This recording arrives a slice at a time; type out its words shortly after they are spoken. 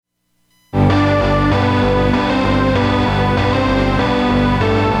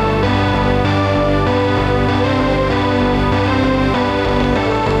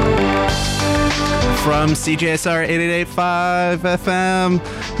From CJSR 88.5 FM,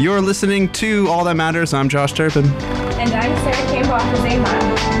 you're listening to All That Matters. I'm Josh Turpin. And I'm Sarah Campbell-Hazema.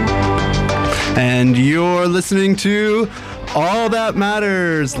 And you're listening to All That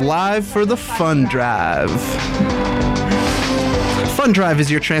Matters, live for the FunDrive. FunDrive is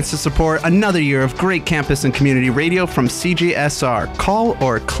your chance to support another year of great campus and community radio from CJSR. Call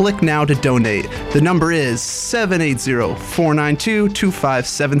or click now to donate. The number is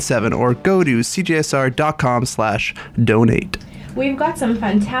 780-492-2577 or go to cjsr.com/donate. We've got some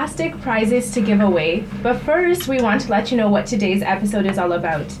fantastic prizes to give away, but first we want to let you know what today's episode is all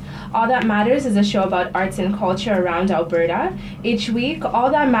about. All That Matters is a show about arts and culture around Alberta. Each week,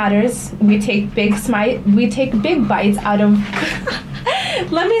 All That Matters, we take big bites out of...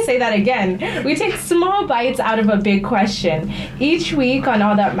 Let me say that again. We take small bites out of a big question. Each week on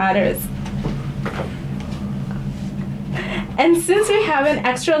All That Matters. And since we have an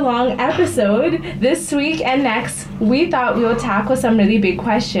extra long episode this week and next, we thought we would tackle some really big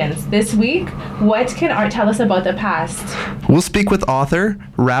questions. This week, what can art tell us about the past? We'll speak with author,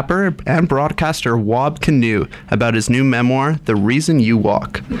 rapper, and broadcaster Wab Kinew about his new memoir, The Reason You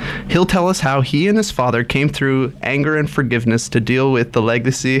Walk. He'll tell us how he and his father came through anger and forgiveness to deal with the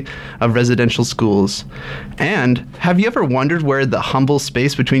legacy of residential schools. And have you ever wondered where the humble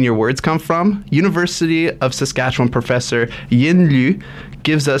space between your words come from? University of Saskatchewan professor Yin Liu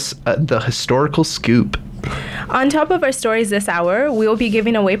gives us the historical scoop. On top of our stories this hour, we will be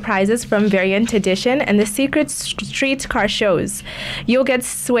giving away prizes from Variant Edition and the Secret Streetcar shows. You'll get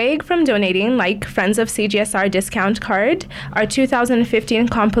swag from donating, like Friends of CJSR discount card, our 2015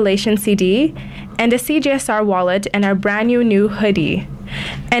 compilation CD, and a CJSR wallet and our brand new hoodie.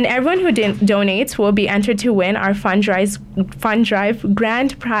 And everyone who donates will be entered to win our FunDrive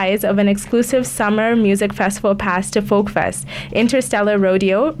grand prize of an exclusive summer music festival pass to Folkfest, Interstellar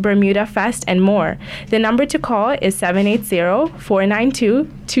Rodeo, Bermuda Fest, and more. The number to call is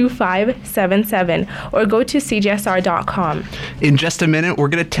 780-492-2577 or go to cjsr.com. In just a minute, we're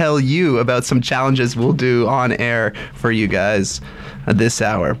going to tell you about some challenges we'll do on air for you guys this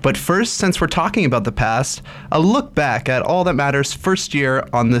hour. But first, since we're talking about the past, a look back at All That Matters' first year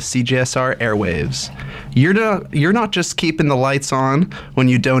on the CJSR airwaves. You're not just keeping the lights on when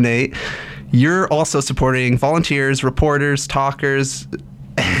you donate. You're also supporting volunteers, reporters, talkers,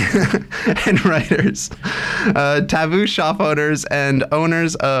 and writers, taboo shop owners, and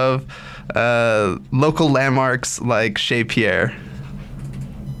owners of local landmarks like Chez Pierre.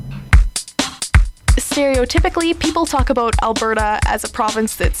 Stereotypically, people talk about Alberta as a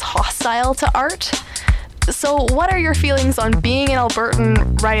province that's hostile to art. So what are your feelings on being an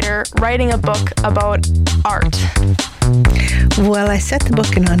Albertan writer writing a book about art? Well, I set the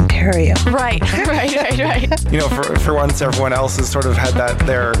book in Ontario. Right. You know, for once, everyone else has sort of had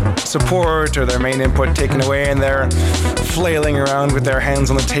their support or their main input taken away, and they're flailing around with their hands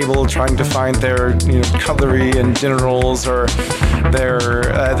on the table trying to find their cutlery and dinner rolls, or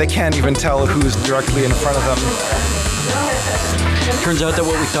they can't even tell who's directly in front of them. Turns out that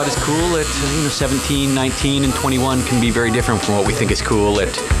what we thought is cool at 17, 19, and 21 can be very different from what we think is cool at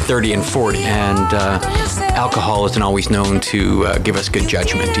 30 and 40. And alcohol isn't always known to give us good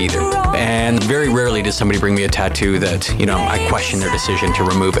judgment either. And very rarely does somebody bring me a tattoo that, I question their decision to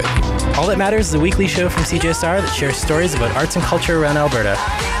remove it. All That Matters is a weekly show from CJSR that shares stories about arts and culture around Alberta.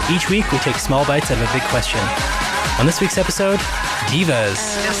 Each week, we take small bites out of a big question. On this week's episode,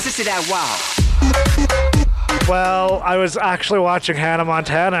 divas. Now, sissy that wow. Well, I was actually watching Hannah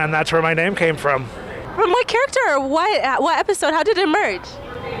Montana, and that's where my name came from. From what character? What episode? How did it emerge?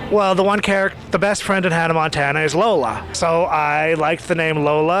 Well, the best friend in Hannah Montana is Lola. So I liked the name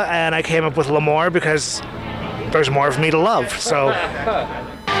Lola, and I came up with L'Amour because there's more of me to love. So.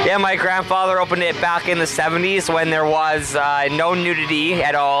 Yeah, my grandfather opened it back in the 70s when there was no nudity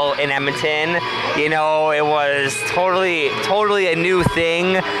at all in Edmonton. It was totally a new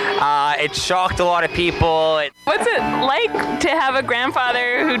thing. It shocked a lot of people. What's it like to have a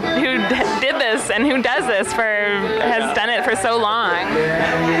grandfather who did this and who does this has done it for so long?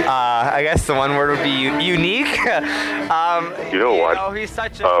 I guess the one word would be unique. You know what? He's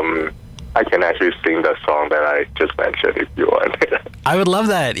such I can actually sing that song that I just mentioned if you want. I would love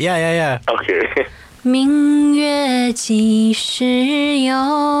that. Yeah. Okay. 明月几时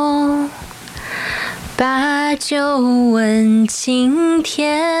有，把酒问青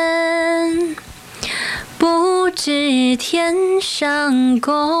天。不知天上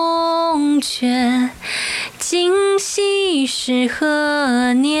宫阙，今夕是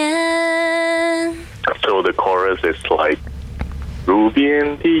何年？ So the chorus is like, 路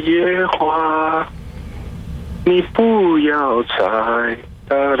边的野花，你不要采，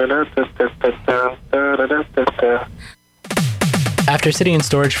 After sitting in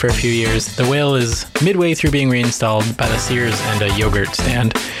storage for a few years, the whale is midway through being reinstalled by the Sears and a yogurt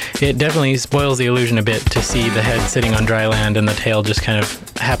stand. It definitely spoils the illusion a bit to see the head sitting on dry land and the tail just kind of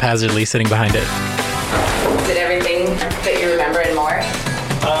haphazardly sitting behind it. Is it everything that you remember and more?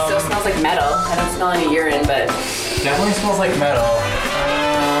 Still smells like metal. I don't smell any urine, but... Definitely smells like metal.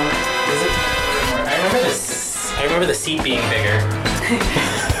 Is it? I remember the seat being bigger.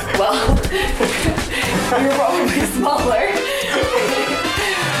 Well, you're probably smaller.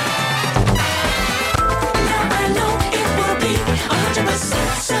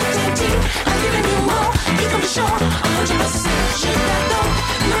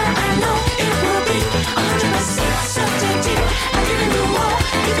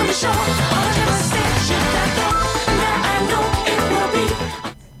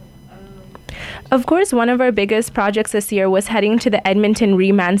 Of course, one of our biggest projects this year was heading to the Edmonton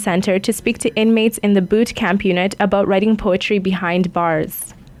Remand Center to speak to inmates in the boot camp unit about writing poetry behind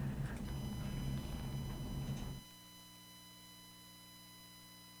bars.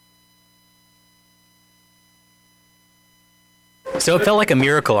 So it felt like a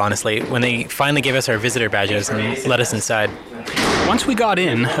miracle, honestly, when they finally gave us our visitor badges and let us inside. Once we got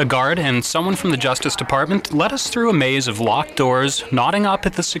in, a guard and someone from the Justice Department led us through a maze of locked doors, nodding up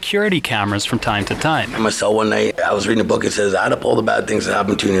at the security cameras from time to time. In my cell one night, I was reading a book. It says, add up all the bad things that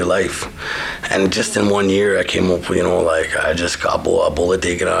happened to you in your life. And just in 1 year, I came up, I just got a bullet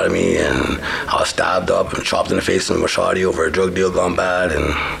taken out of me, and I was stabbed up and chopped in the face with a machete over a drug deal gone bad,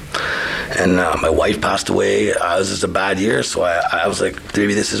 and my wife passed away. It was just a bad year, so I was like,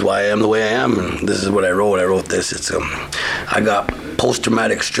 maybe this is why I am the way I am, and this is what I wrote. I wrote this. I got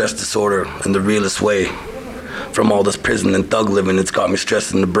post-traumatic stress disorder in the realest way. From all this prison and thug living, it's got me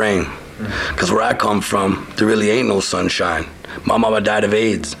stressed in the brain. Because where I come from, there really ain't no sunshine. My mama died of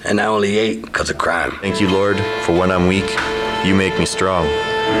AIDS, and I only ate because of crime. Thank you, Lord, for when I'm weak, you make me strong.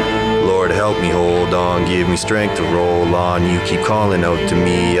 Lord, help me hold on, give me strength to roll on. You keep calling out to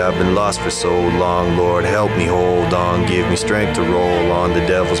me, I've been lost for so long. Lord, help me hold on, give me strength to roll on. The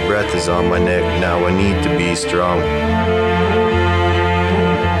devil's breath is on my neck, now I need to be strong.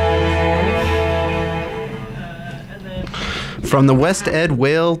 From the West Ed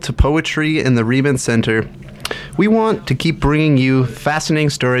Whale to poetry in the Remand Center, we want to keep bringing you fascinating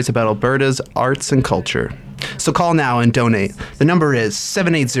stories about Alberta's arts and culture. So call now and donate. The number is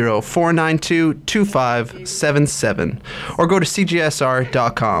 780-492-2577, or go to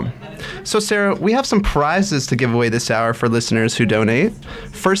cjsr.com. So Sarah, we have some prizes to give away this hour for listeners who donate.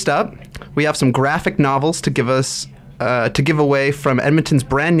 First up, we have some graphic novels to give away from Edmonton's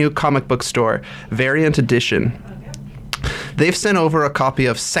brand new comic book store, Variant Edition. They've sent over a copy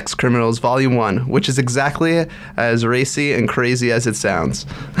of Sex Criminals Volume 1, which is exactly as racy and crazy as it sounds.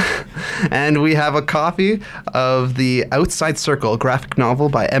 And we have a copy of the Outside Circle graphic novel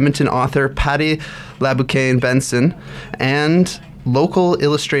by Edmonton author Patty Laboucaine-Benson and local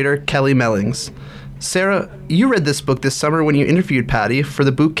illustrator Kelly Mellings. Sarah, you read this book this summer when you interviewed Patty for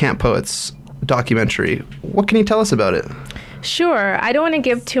the Boot Camp Poets documentary. What can you tell us about it? Sure. I don't want to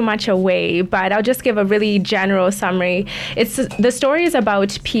give too much away, but I'll just give a really general summary. The story is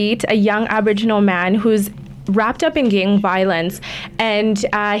about Pete, a young Aboriginal man who's wrapped up in gang violence, and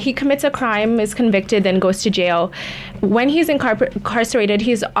he commits a crime, is convicted, then goes to jail. When he's incarcerated,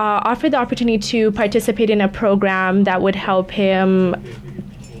 he's offered the opportunity to participate in a program that would help him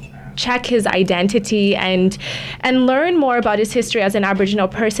check his identity and learn more about his history as an Aboriginal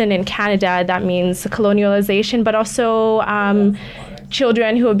person in Canada. That means colonialization, but also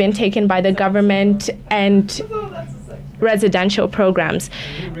children who have been taken by the government and residential programs.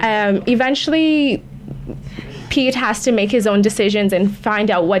 Eventually, Pete has to make his own decisions and find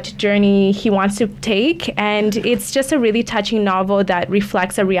out what journey he wants to take, and it's just a really touching novel that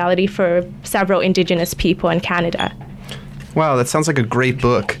reflects a reality for several Indigenous people in Canada. Wow, that sounds like a great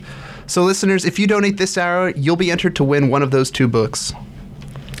book. So listeners, if you donate this hour, you'll be entered to win one of those two books.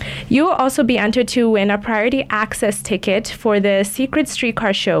 You will also be entered to win a priority access ticket for the Secret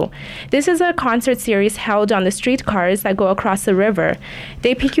Streetcar Show. This is a concert series held on the streetcars that go across the river.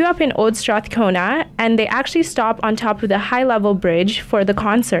 They pick you up in Old Strathcona, and they actually stop on top of the high-level bridge for the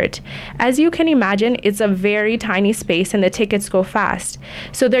concert. As you can imagine, it's a very tiny space and the tickets go fast.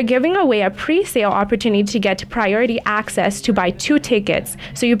 So they're giving away a pre-sale opportunity to get priority access to buy 2 tickets.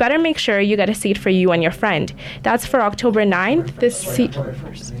 So you better make sure you get a seat for you and your friend. That's for October 9th.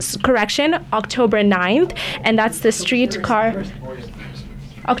 October 9th, and that's the streetcar.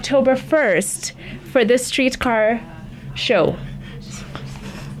 October 1st for the streetcar show.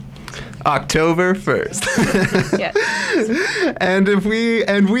 October 1st. Yes. And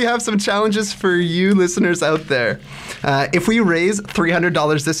we have some challenges for you listeners out there. If we raise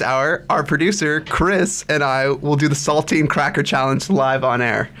 $300 this hour, our producer Chris and I will do the saltine cracker challenge live on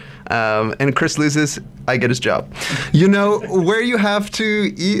air. And Chris loses, I get his job. You know where you have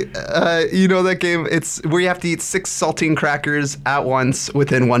to eat. You know that game. It's where you have to eat 6 saltine crackers at once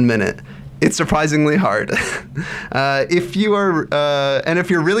within 1 minute. It's surprisingly hard. If you're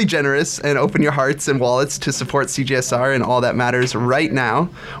really generous and open your hearts and wallets to support CJSR and All That Matters right now,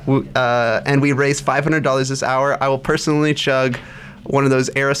 and we raise $500 this hour, I will personally chug one of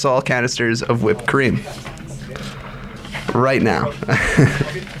those aerosol canisters of whipped cream. Right now.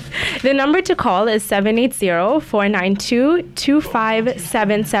 The number to call is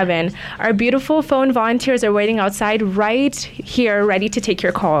 780-492-2577. Our beautiful phone volunteers are waiting outside right here, ready to take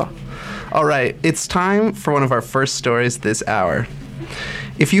your call. All right, it's time for one of our first stories this hour.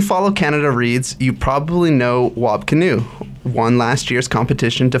 If you follow Canada Reads, you probably know Wab Kinew won last year's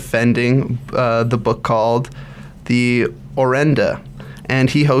competition defending the book called The Orenda, and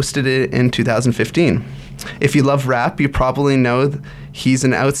he hosted it in 2015. If you love rap, you probably know he's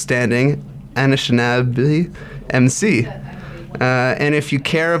an outstanding Anishinaabe MC. And if you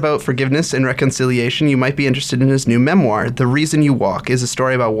care about forgiveness and reconciliation, you might be interested in his new memoir, The Reason You Walk, is a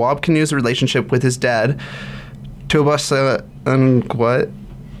story about Wab Kinew's relationship with his dad, Tobasa Ngwat,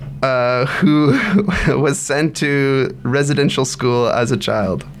 who was sent to residential school as a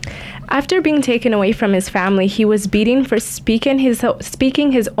child. After being taken away from his family, he was beaten for speaking his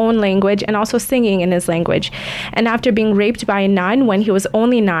own language and also singing in his language. And after being raped by a nun when he was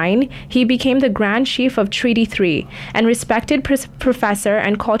only 9, he became the Grand Chief of Treaty 3 and respected professor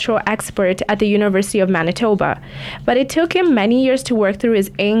and cultural expert at the University of Manitoba. But it took him many years to work through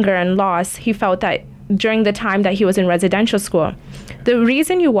his anger and loss he felt that during the time that he was in residential school. The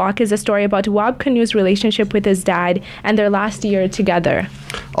Reason You Walk is a story about Wab Kinew's relationship with his dad and their last year together.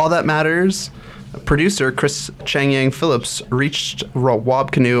 All That Matters, producer Chris Changyang Phillips reached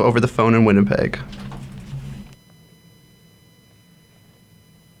Wab Kinew over the phone in Winnipeg.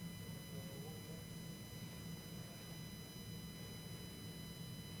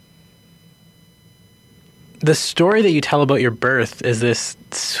 The story that you tell about your birth is this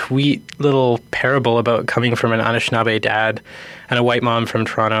sweet little parable about coming from an Anishinaabe dad and a white mom from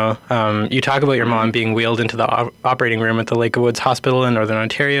Toronto. You talk about your mom being wheeled into the operating room at the Lake of Woods Hospital in Northern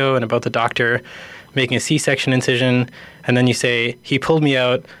Ontario and about the doctor making a C-section incision. And then you say, he pulled me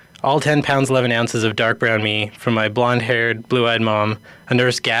out, all 10 pounds, 11 ounces of dark brown me from my blonde-haired, blue-eyed mom. A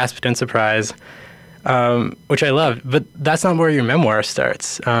nurse gasped in surprise, which I love. But that's not where your memoir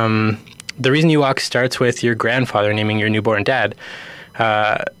starts. The Reason You Walk starts with your grandfather naming your newborn dad.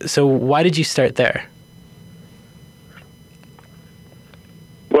 So why did you start there?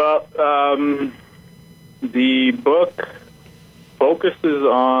 Well, the book focuses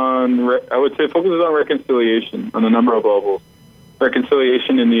on reconciliation on a number of levels.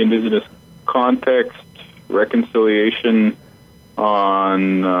 Reconciliation in the Indigenous context, reconciliation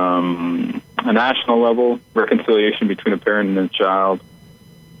on a national level, reconciliation between a parent and a child,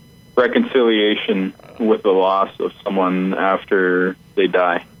 reconciliation with the loss of someone after they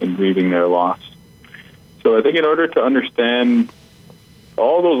die and grieving their loss. So I think in order to understand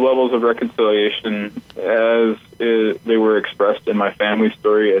all those levels of reconciliation as they were expressed in my family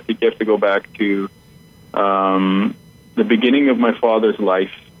story, I think you have to go back to the beginning of my father's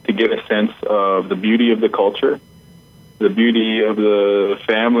life to get a sense of the beauty of the culture, the beauty of the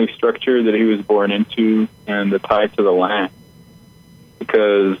family structure that he was born into, and the tie to the land.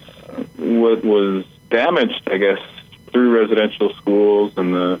 Because what was damaged, I guess, through residential schools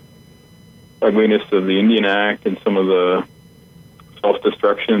and the ugliness of the Indian Act and some of the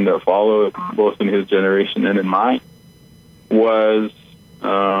self-destruction that followed, both in his generation and in mine, was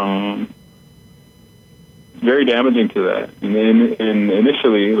very damaging to that. And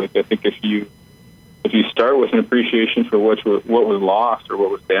initially, like, I think if you start with an appreciation for what was lost or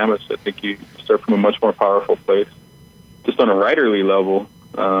what was damaged, I think you start from a much more powerful place. Just on a writerly level,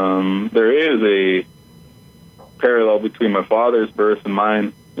 there is a parallel between my father's birth and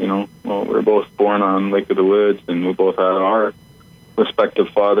mine. You know, well, we're both born on Lake of the Woods, and we both had our respective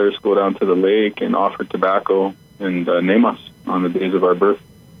fathers go down to the lake and offer tobacco and name us on the days of our birth.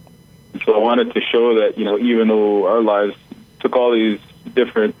 And so I wanted to show that, you know, even though our lives took all these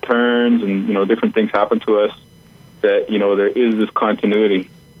different turns and, you know, different things happened to us, that, you know, there is this continuity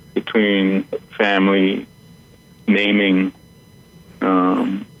between family naming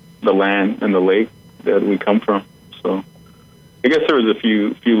the land and the lake that we come from. So I guess there was a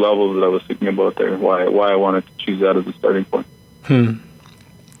few levels that I was thinking about there, why I wanted to choose that as a starting point.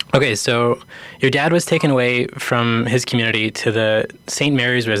 Okay, so your dad was taken away from his community to the St.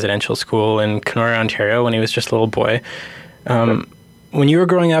 Mary's Residential School in Kenora, Ontario, when he was just a little boy. When you were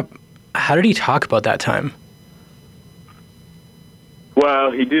growing up, how did he talk about that time?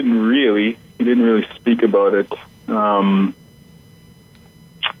 Well, he didn't really speak about it.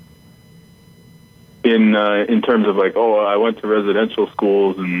 In terms of like, oh, I went to residential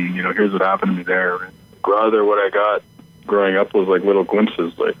schools and, here's what happened to me there. Rather, what I got growing up was like little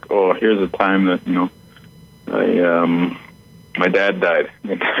glimpses, like, oh, here's a time that, my dad died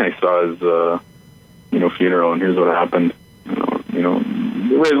and I saw his, funeral, and here's what happened.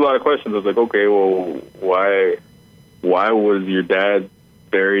 It raised a lot of questions. I was like, okay, well, why was your dad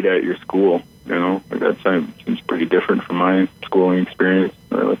buried at your school? Like that seems pretty different from my schooling experience.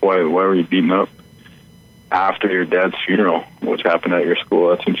 Like, why were you beaten up after your dad's funeral, which happened at your school?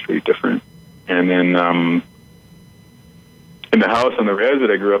 That seems pretty different. And then in the house on the res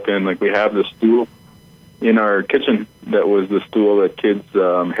that I grew up in, like, we have this stool in our kitchen that was the stool that kids'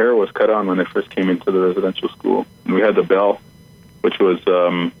 hair was cut on when they first came into the residential school. And we had the bell, which was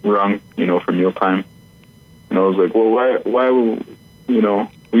rung, for mealtime. And I was like, well, why,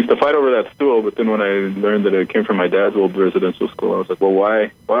 we used to fight over that stool, but then when I learned that it came from my dad's old residential school, I was like, well,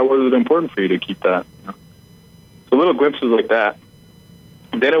 why was it important for you to keep that? So little glimpses like that.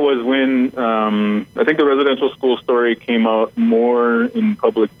 Then it was when I think the residential school story came out more in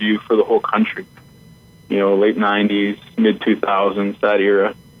public view for the whole country. Late 90s, mid 2000s, that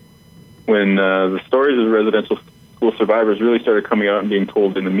era, when the stories of residential school survivors really started coming out and being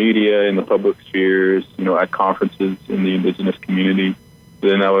told in the media, in the public spheres, at conferences in the Indigenous community.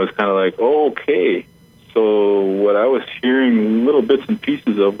 Then I was kind of like, oh, okay. So what I was hearing little bits and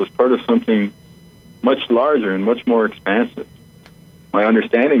pieces of was part of something much larger and much more expansive. My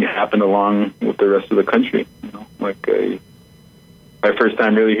understanding happened along with the rest of the country. My first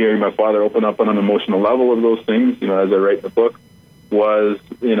time really hearing my father open up on an emotional level of those things, as I write the book, was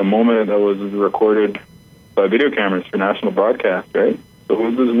in a moment that was recorded by video cameras for national broadcast, right? So it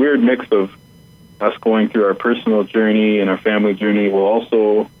was this weird mix of us going through our personal journey and our family journey while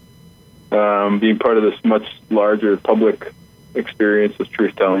also being part of this much larger public experience of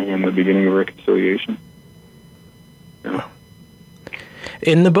truth-telling and the beginning of reconciliation.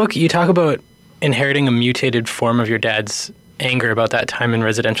 In the book, you talk about inheriting a mutated form of your dad's anger about that time in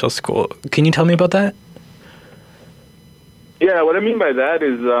residential school. Can you tell me about that? Yeah, what I mean by that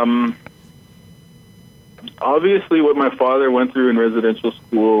is obviously what my father went through in residential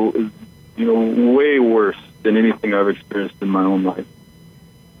school is, way worse than anything I've experienced in my own life.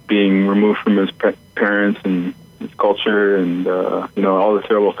 Being removed from his parents and his culture and, all the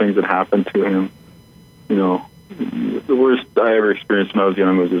terrible things that happened to him. The worst I ever experienced when I was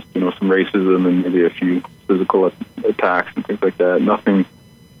young was just, some racism and maybe a few physical attacks and things like that. Nothing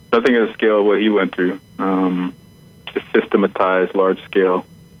at the scale of what he went through. Just systematized, large-scale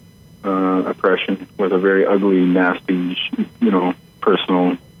oppression with a very ugly, nasty,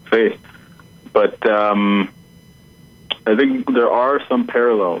 personal face. But I think there are some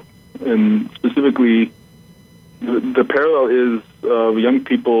parallels, and specifically, the parallel is of young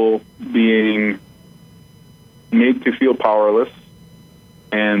people being made to feel powerless,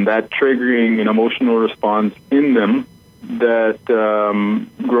 and that triggering an emotional response in them that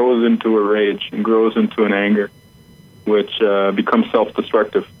grows into a rage and grows into an anger, which becomes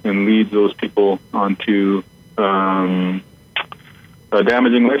self-destructive and leads those people onto a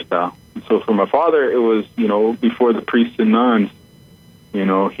damaging lifestyle. So for my father, it was, before the priests and nuns, he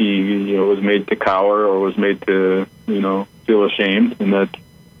was made to cower or was made to, feel ashamed, and that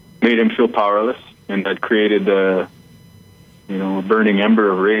made him feel powerless. And that created a burning ember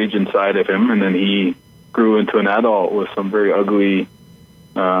of rage inside of him. And then he grew into an adult with some very ugly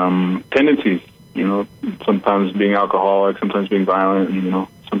tendencies, sometimes being alcoholic, sometimes being violent, and,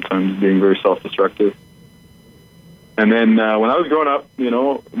 sometimes being very self-destructive. And then when I was growing up,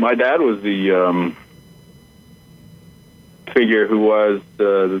 my dad was the figure who was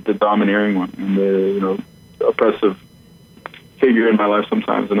the domineering one and the, oppressive figure in my life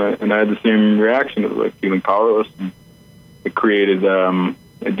sometimes, and I had the same reaction of like feeling powerless, and it created a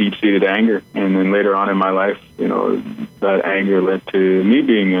deep-seated anger. And then later on in my life, that anger led to me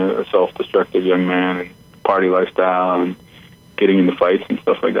being a self-destructive young man and party lifestyle and getting into fights and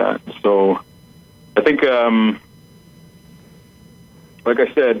stuff like that. So I think, like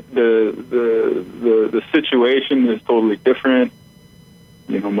I said, the situation is totally different.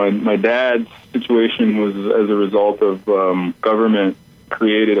 My dad's situation was as a result of government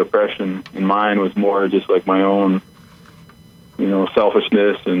created oppression, and mine was more just like my own,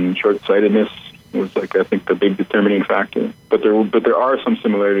 selfishness and short-sightedness. was like, I think, the big determining factor. But there are some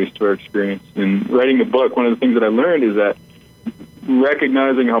similarities to our experience. In writing the book, one of the things that I learned is that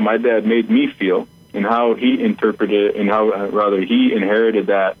recognizing how my dad made me feel and how he interpreted and how he inherited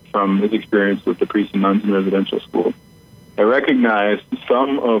that from his experience with the priests and nuns in residential school. I recognized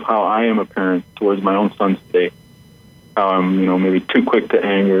some of how I am a parent towards my own sons today. How I'm, maybe too quick to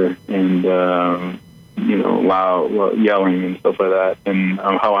anger and, loud yelling and stuff like that, and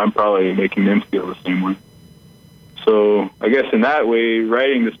how I'm probably making them feel the same way. So I guess in that way,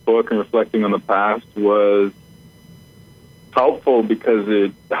 writing this book and reflecting on the past was helpful because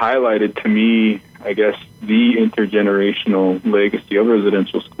it highlighted to me, I guess, the intergenerational legacy of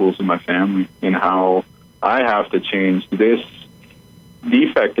residential schools in my family and how I have to change this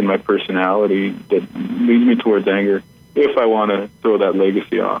defect in my personality that leads me towards anger if I want to throw that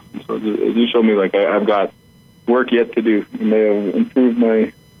legacy off. And so it just showed me like I've got work yet to do. I may have improved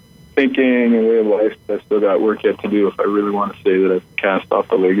my thinking and way of life, but I still got work yet to do if I really want to say that I've cast off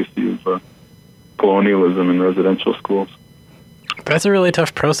the legacy of colonialism in residential schools. That's a really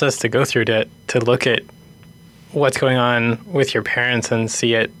tough process to go through, to look at what's going on with your parents and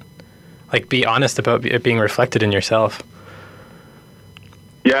see it, like, be honest about it being reflected in yourself.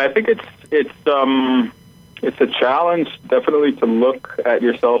 Yeah, I think it's a challenge, definitely, to look at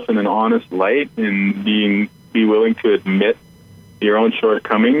yourself in an honest light and be willing to admit your own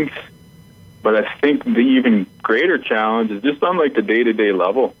shortcomings. But I think the even greater challenge is just on like the day-to-day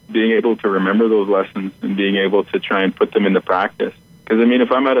level, being able to remember those lessons and being able to try and put them into practice. Because I mean,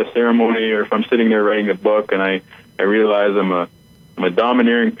 if I'm at a ceremony or if I'm sitting there writing a book and I realize I'm a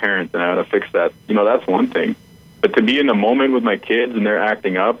domineering parent and I got to fix that, that's one thing. But to be in the moment with my kids and they're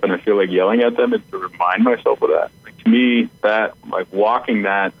acting up and I feel like yelling at them and to remind myself of that, like, to me, that like walking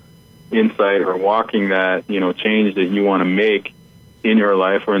that insight or walking that change that you want to make in your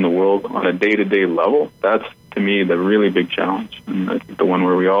life or in the world on a day-to-day level, that's, to me, the really big challenge. And I think the one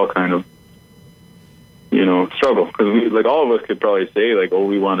where we all kind of, struggle. Because, like, all of us could probably say, like, oh,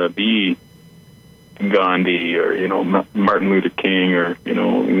 we want to be Gandhi or, Martin Luther King or,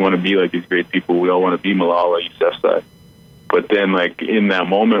 we want to be like these great people. We all want to be Malala Yousafzai. But then, like, in that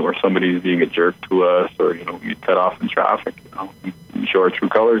moment where somebody's being a jerk to us or, we cut off in traffic, we show our true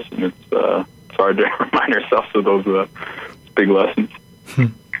colors. And it's hard to remind ourselves of those big lessons.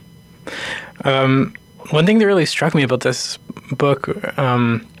 One thing that really struck me about this book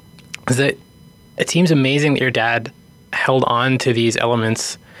is that it seems amazing that your dad held on to these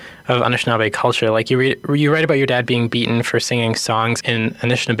elements of Anishinaabe culture. Like you write about your dad being beaten for singing songs in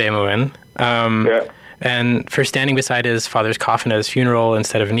Anishinaabemowin, and for standing beside his father's coffin at his funeral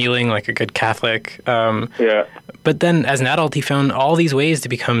instead of kneeling like a good Catholic. But then as an adult, he found all these ways to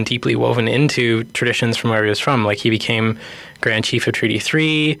become deeply woven into traditions from where he was from. Like he became Grand Chief of Treaty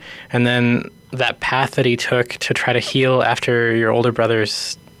 3, and then that path that he took to try to heal after your older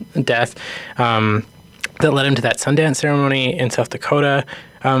brother's death, that led him to that Sundance ceremony in South Dakota.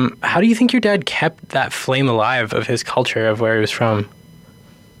 How do you think your dad kept that flame alive of his culture, of where he was from?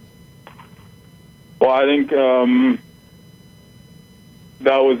 Well, I think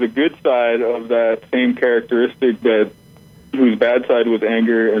that was a good side of that same characteristic whose bad side was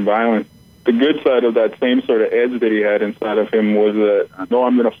anger and violence. The good side of that same sort of edge that he had inside of him was that, no,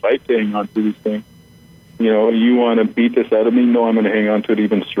 I'm going to fight to hang on to these things. You want to beat this out of me? No, I'm going to hang on to it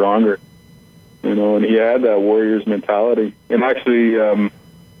even stronger. And he had that warrior's mentality. And actually, it's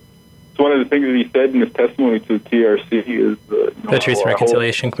one of the things that he said in his testimony to the TRC is the Truth and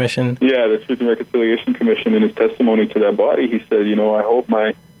Reconciliation Commission. Yeah, the Truth and Reconciliation Commission. In his testimony to that body, he said, I hope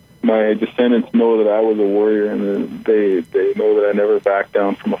my descendants know that I was a warrior and that they know that I never backed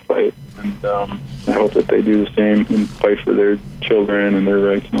down from a fight. And I hope that they do the same and fight for their children and their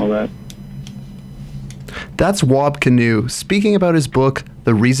rights and all that. That's Wab Kinew speaking about his book,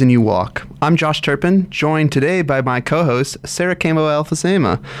 The Reason You Walk. I'm Josh Turpin, joined today by my co-host, Sarah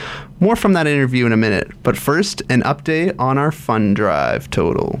Cambo-Alfasema. More from that interview in a minute, but first, an update on our FunDrive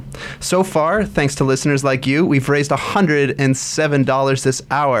total. So far, thanks to listeners like you, we've raised $107 this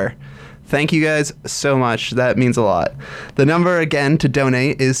hour. Thank you guys so much. That means a lot. The number, again, to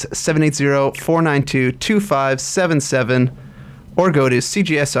donate is 780-492-2577, or go to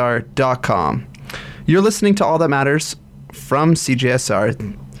cjsr.com. You're listening to All That Matters from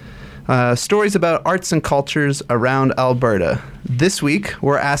CJSR. Stories about arts and cultures around Alberta. This week,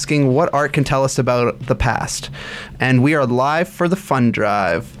 we're asking what art can tell us about the past. And we are live for the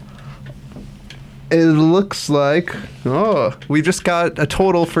FunDrive. It looks like, we just got a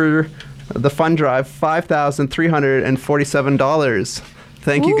total for the FunDrive, $5,347.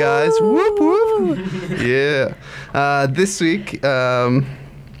 Thank you guys. Whoop, whoop. Yeah. This week,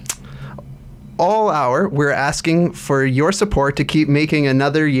 all hour, we're asking for your support to keep making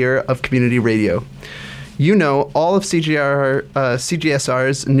another year of community radio. You know, all of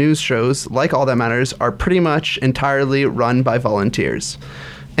CJSR's news shows, like All That Matters, are pretty much entirely run by volunteers.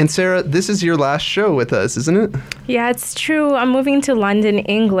 And Sarah, this is your last show with us, isn't it? Yeah, it's true. I'm moving to London,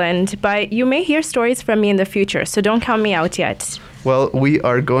 England, but you may hear stories from me in the future, so don't count me out yet. Well, we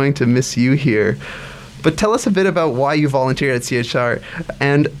are going to miss you here. But tell us a bit about why you volunteer at CHR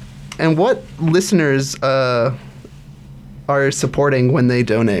and what listeners are supporting when they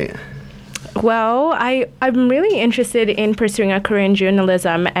donate. Well, I'm really interested in pursuing a career in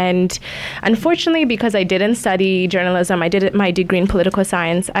journalism, and unfortunately, because I didn't study journalism, I did my degree in political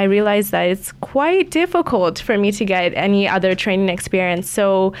science, I realized that it's quite difficult for me to get any other training experience.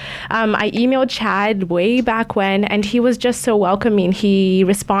 So I emailed Chad way back when, and he was just so welcoming. He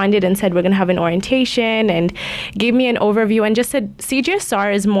responded and said, we're going to have an orientation, and gave me an overview and just said,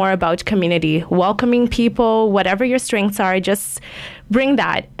 CJSR is more about community, welcoming people, whatever your strengths are, just bring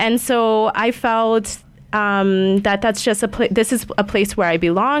that. And so I felt that's just this is a place where I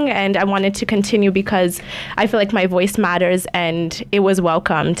belong, and I wanted to continue because I feel like my voice matters and it was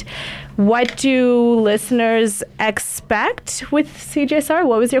welcomed. What do listeners expect with CJSR?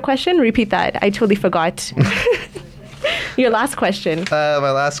 What was your question? Repeat that. I totally forgot. Your last question.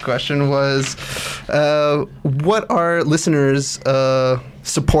 My last question was, what are listeners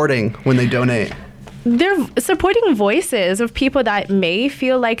supporting when they donate? They're supporting voices of people that may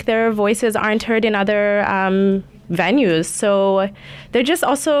feel like their voices aren't heard in other venues. So they're just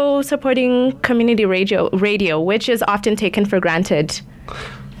also supporting community radio, which is often taken for granted.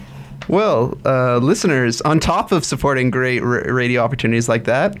 Well, listeners, on top of supporting great radio opportunities like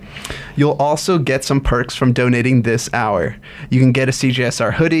that, you'll also get some perks from donating this hour. You can get a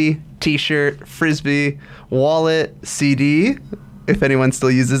CJSR hoodie, t-shirt, frisbee, wallet, CD, if anyone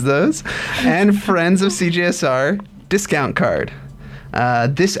still uses those, and Friends of CJSR discount card.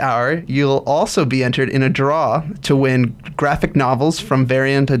 This hour, you'll also be entered in a draw to win graphic novels from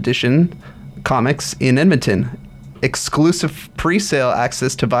Variant Edition Comics in Edmonton, exclusive pre-sale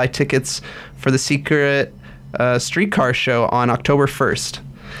access to buy tickets for the secret streetcar show on October 1st.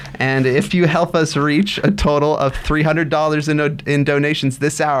 And if you help us reach a total of $300 in donations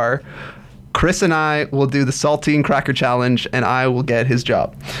this hour, Chris and I will do the Saltine Cracker Challenge, and I will get his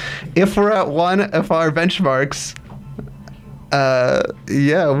job. If we're at one of our benchmarks,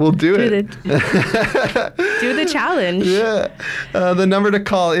 we'll do it. Do the challenge. Yeah. The number to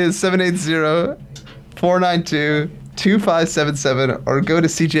call is 780-492-2577 or go to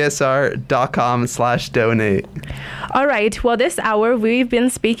cjsr.com/donate. All right. Well, this hour we've been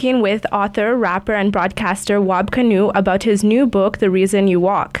speaking with author, rapper, and broadcaster Wab Kinew about his new book, The Reason You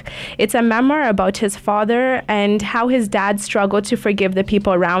Walk. It's a memoir about his father and how his dad struggled to forgive the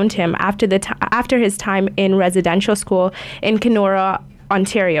people around him after his time in residential school in Kenora,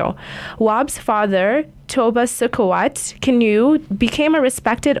 Ontario. Wab's father, Toba Sukawat Kinew, became a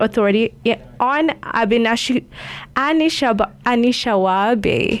respected authority on Anishinaabe.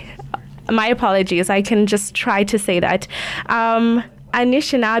 My apologies, I can just try to say that.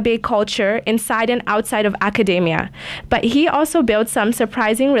 Anishinaabe culture inside and outside of academia. But he also built some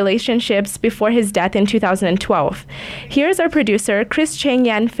surprising relationships before his death in 2012. Here's our producer, Chris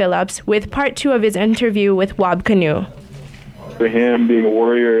Chang-Yan Phillips, with part 2 of his interview with Wab Kinew. For him, being a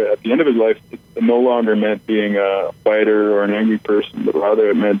warrior at the end of his life, it no longer meant being a fighter or an angry person, but rather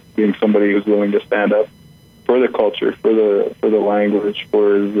it meant being somebody who's willing to stand up for the culture, for the language,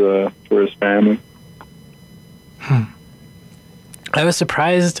 for his family. I was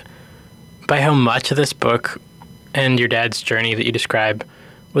surprised by how much of this book and your dad's journey that you describe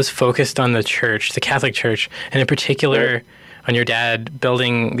was focused on the church, the Catholic Church, and in particular on your dad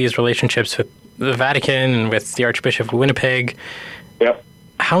building these relationships with the Vatican and with the Archbishop of Winnipeg. Yep.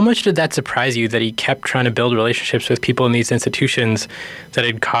 How much did that surprise you that he kept trying to build relationships with people in these institutions that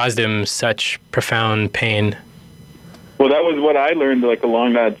had caused him such profound pain? Well, that was what I learned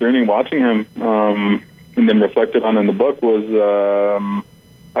along that journey watching him, and then reflected on in the book was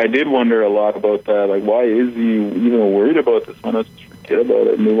I did wonder a lot about that. Like, why is he even worried about this? Why not just forget about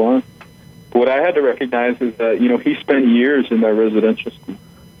it and move on? But what I had to recognize is that, he spent years in that residential school.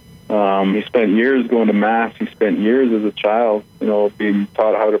 He spent years going to Mass. He spent years as a child, being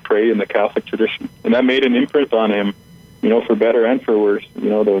taught how to pray in the Catholic tradition. And that made an imprint on him, for better and for worse.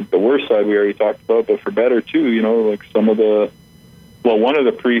 The worst side we already talked about, but for better too, one of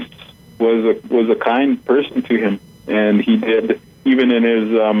the priests was a kind person to him. And he did, even in his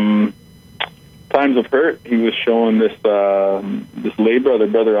times of hurt, he was showing this lay brother,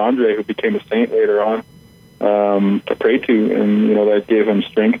 Brother Andre, who became a saint later on. to pray to, and that gave him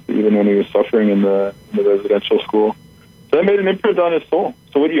strength even when he was suffering in the residential school. So that made an imprint on his soul.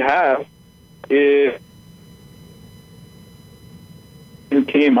 So what you have is he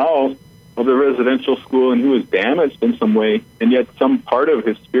came out of the residential school and he was damaged in some way, and yet some part of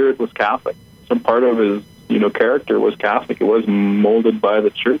his spirit was Catholic. Some part of his character was Catholic. It was molded by the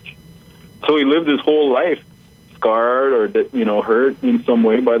church. So he lived his whole life scarred or hurt in some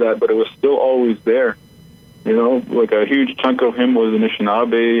way by that, but it was still always there. Like a huge chunk of him was an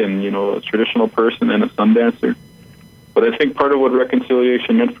Anishinaabe and a traditional person and a sun dancer. But I think part of what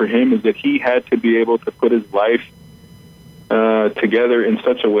reconciliation meant for him is that he had to be able to put his life together in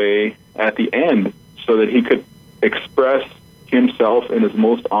such a way at the end so that he could express himself in his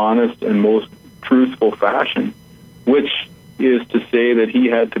most honest and most truthful fashion, which is to say that he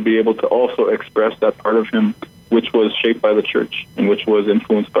had to be able to also express that part of him which was shaped by the church and which was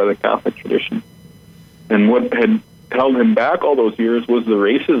influenced by the Catholic tradition. And what had held him back all those years was the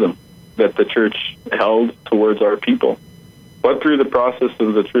racism that the church held towards our people. But through the process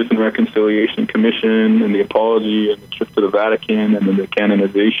of the Truth and Reconciliation Commission and the apology and the trip to the Vatican and then the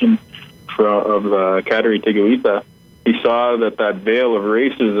canonization of Kateri Tiguita, he saw that veil of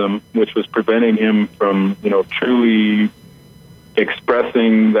racism, which was preventing him from, truly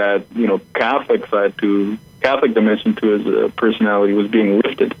expressing that, Catholic side to Catholic dimension to his personality, was being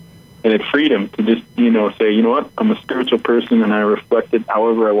lifted. And it freed him to just, say, what, I'm a spiritual person and I reflect it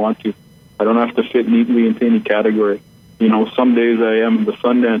however I want to. I don't have to fit neatly into any category. Some days I am the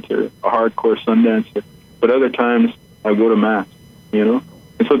sun dancer, a hardcore sun dancer, but other times I go to Mass,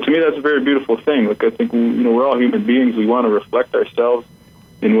 And so to me, that's a very beautiful thing. Like, I think, we're all human beings. We want to reflect ourselves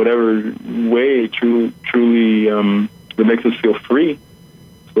in whatever way truly that makes us feel free.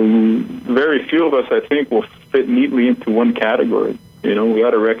 So very few of us, I think, will fit neatly into one category. We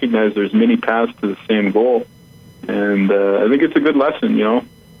ought to recognize there's many paths to the same goal. And I think it's a good lesson,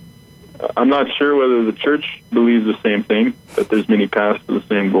 I'm not sure whether the church believes the same thing, that there's many paths to the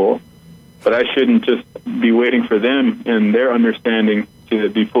same goal. But I shouldn't just be waiting for them and their understanding to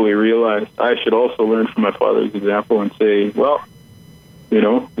be fully realized. I should also learn from my father's example and say, well,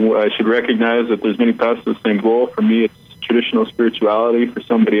 I should recognize that there's many paths to the same goal. For me, it's traditional spirituality. For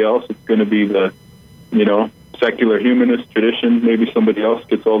somebody else, it's going to be the, secular humanist tradition. Maybe somebody else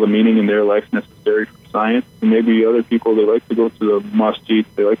gets all the meaning in their life necessary for science. And maybe other people, they like to go to the masjid,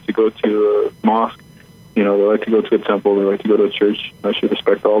 they like to go to a mosque, they like to go to a temple, they like to go to a church. I should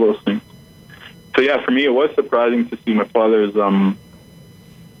respect all those things. So yeah, for me, it was surprising to see my father's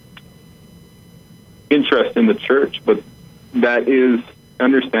interest in the church, but that is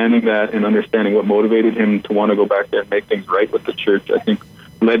understanding that and understanding what motivated him to want to go back there and make things right with the church, I think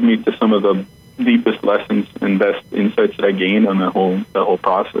led me to some of the deepest lessons and best insights that I gained on that whole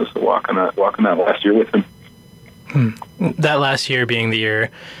process of walking that last year with him. That last year being the year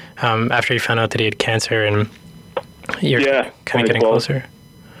after you found out that he had cancer and you're kind of getting closer.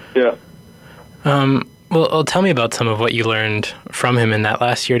 Yeah. Well, tell me about some of what you learned from him in that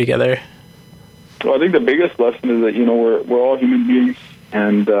last year together. Well, I think the biggest lesson is that, we're all human beings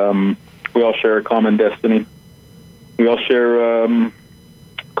and we all share a common destiny. We all share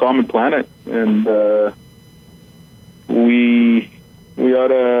common planet, and we ought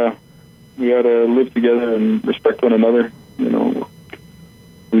to live together and respect one another. We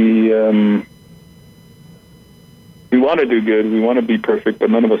want to do good. We want to be perfect, but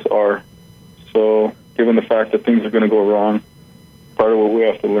none of us are. So, given the fact that things are going to go wrong, part of what we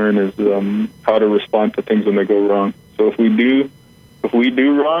have to learn is how to respond to things when they go wrong. So, if we do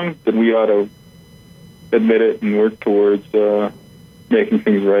wrong, then we ought to admit it and work towards making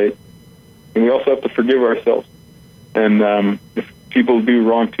things right. And we also have to forgive ourselves. And if people do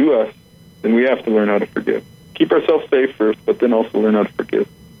wrong to us, then we have to learn how to forgive. Keep ourselves safe first, but then also learn how to forgive.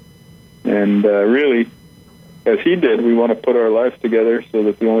 And really, as he did, we want to put our lives together so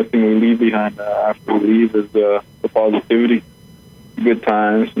that the only thing we leave behind after we leave is the positivity, good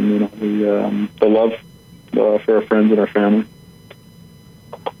times, and the love for our friends and our family.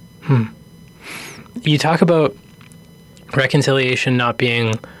 You talk about reconciliation not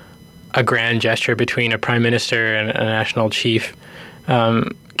being a grand gesture between a prime minister and a national chief.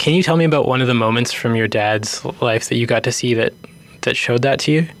 Can you tell me about one of the moments from your dad's life that you got to see that showed that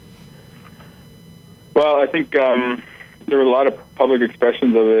to you? Well, I think there were a lot of public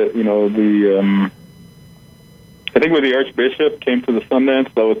expressions of it. I think when the Archbishop came to the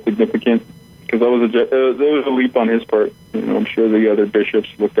Sundance, that was significant because that was a leap on his part. I'm sure the other bishops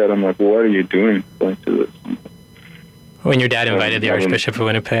looked at him like, "What are you doing going to this?" When your dad invited the Archbishop of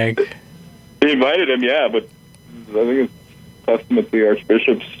Winnipeg? He invited him, yeah, but I think it's testament to the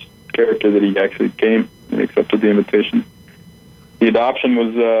Archbishop's character that he actually came. and accepted the invitation. The adoption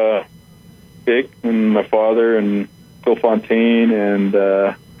was big, and my father and Phil Fontaine and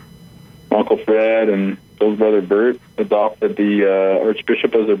Uncle Fred and Phil's brother Bert adopted the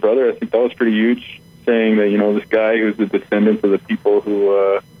Archbishop as their brother. I think that was pretty huge, saying that, this guy who's the descendant of the people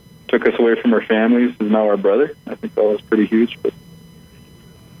who took us away from our families is now our brother. I think that was pretty huge. But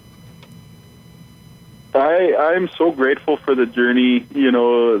I'm so grateful for the journey,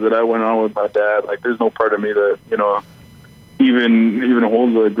 that I went on with my dad. Like, there's no part of me that, even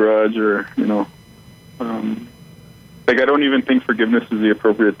holds a grudge or, I don't even think forgiveness is the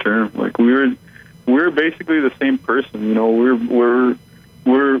appropriate term. Like, we're basically the same person, we're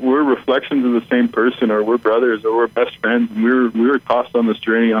reflections of the same person, or we're brothers, or we're best friends. And we were tossed on this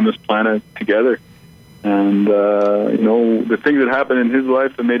journey on this planet together. And, the things that happened in his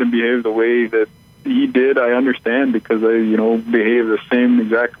life that made him behave the way that he did, I understand, because I, behave the same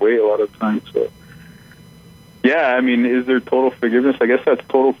exact way a lot of times. So, yeah, I mean, is there total forgiveness? I guess that's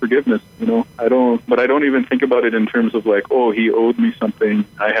total forgiveness. I don't even think about it in terms of like, oh, he owed me something,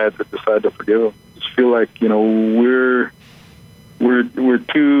 I had to decide to forgive him. I just feel like, we're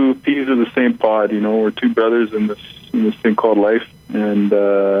two peas of the same pod. We're two brothers in this thing called life, and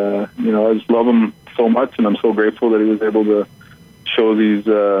I just love him so much, and I'm so grateful that he was able to show these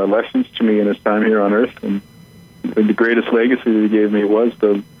lessons to me in his time here on Earth. And the greatest legacy that he gave me was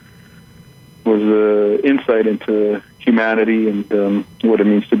the insight into humanity and what it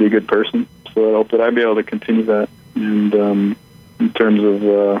means to be a good person. So I hope that I'll be able to continue that. And in terms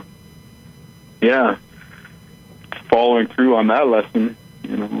of, following through on that lesson,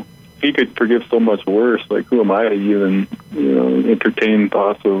 he could forgive so much worse. Like, who am I to even, entertain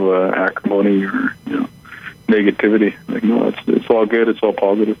thoughts of acrimony or, negativity? Like, no, it's all good. It's all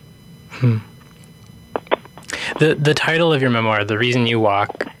positive. The title of your memoir, The Reason You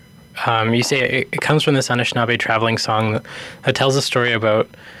Walk, you say it comes from this Anishinaabe traveling song that tells a story about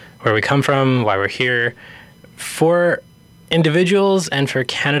where we come from, why we're here. For individuals and for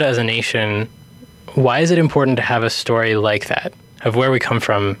Canada as a nation, why is it important to have a story like that of where we come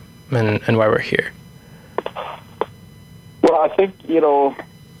from and why we're here? Well, I think,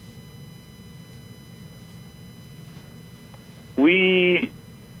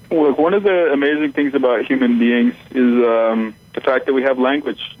 one of the amazing things about human beings is the fact that we have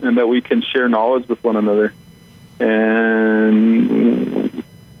language and that we can share knowledge with one another. And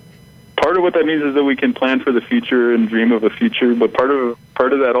part of what that means is that we can plan for the future and dream of a future, but part of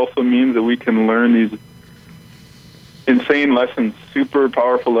that also means that we can learn these insane lessons, super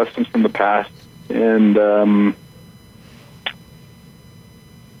powerful lessons from the past. And the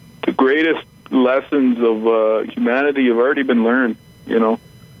greatest lessons of humanity have already been learned.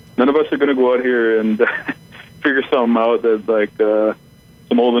 None of us are going to go out here and figure something out that, like,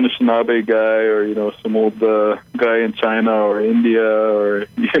 some old Anishinaabe guy or, some old guy in China or India or,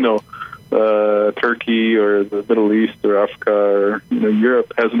 Turkey or the Middle East or Africa or,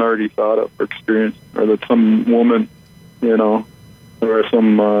 Europe hasn't already thought of or experienced, or that some woman, or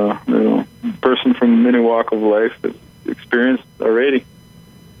some, person from any walk of life has experienced already.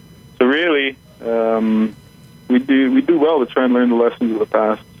 So really, we do well to try and learn the lessons of the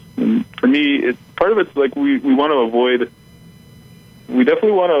past. And for me, part of it's like we definitely want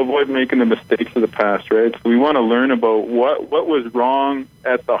to avoid making the mistakes of the past, right? So we want to learn about what was wrong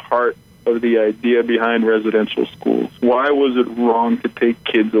at the heart of the idea behind residential schools. Why was it wrong to take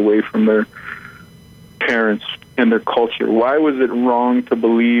kids away from their parents and their culture? Why was it wrong to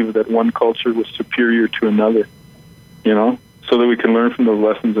believe that one culture was superior to another? So that we can learn from those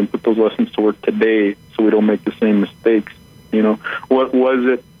lessons and put those lessons to work today so we don't make the same mistakes. What was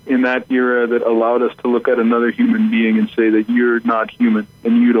it in that era that allowed us to look at another human being and say that you're not human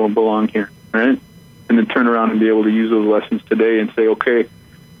and you don't belong here, right? And then turn around and be able to use those lessons today and say, okay,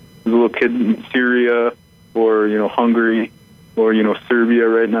 there's a little kid in Syria or, Hungary or, Serbia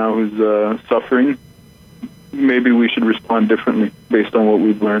right now who's suffering. Maybe we should respond differently based on what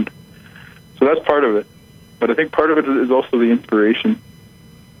we've learned. So that's part of it. But I think part of it is also the inspiration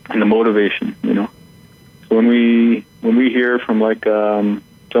and the motivation, So when we hear from like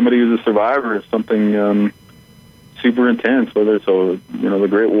somebody who's a survivor of something super intense, whether it's the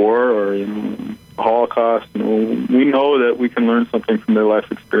Great War or the Holocaust, we know that we can learn something from their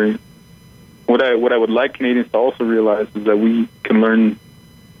life experience. What I would like Canadians to also realize is that we can learn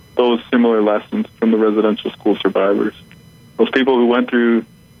those similar lessons from the residential school survivors. Those people who went through,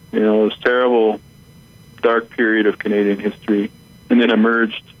 this terrible, dark period of Canadian history and then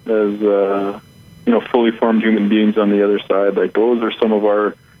emerged as, fully formed human beings on the other side. Like, those are some of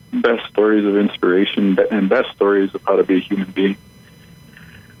our best stories of inspiration and best stories of how to be a human being.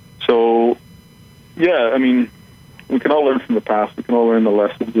 So yeah, I mean, we can all learn from the past. We can all learn the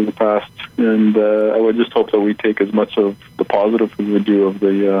lessons of the past. And I would just hope that we take as much of the positive as we do of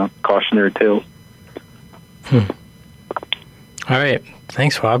the cautionary tales. All right.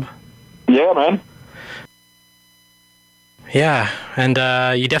 Thanks, Wab. Yeah, man. Yeah, and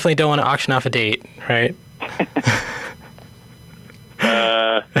you definitely don't want to auction off a date, right?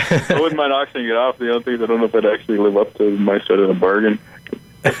 I wouldn't mind auctioning it off. The only thing is I don't know if I'd actually live up to my side of the bargain.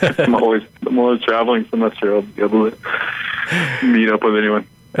 I'm always traveling, so I'm not sure I'll be able to meet up with anyone.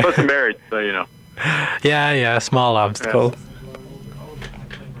 Plus, I'm married, so you know. Yeah, small obstacle. Yeah.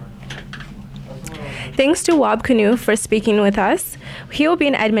 Thanks to Wab Kinew for speaking with us. He will be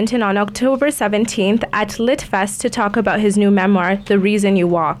in Edmonton on October 17th at LitFest to talk about his new memoir, The Reason You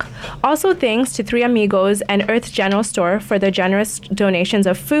Walk. Also thanks to Three Amigos and Earth General Store for their generous donations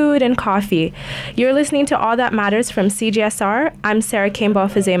of food and coffee. You're listening to All That Matters from CJSR. I'm Sarah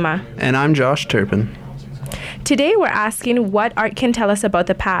Campbell-Fazema. And I'm Josh Turpin. Today we're asking what art can tell us about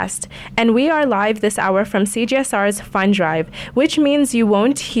the past, and we are live this hour from CJSR's FunDrive, which means you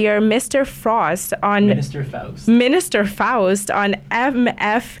won't hear Mr. Faust on Minister Faust on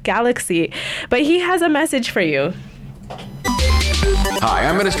MF Galaxy, but he has a message for you. Hi,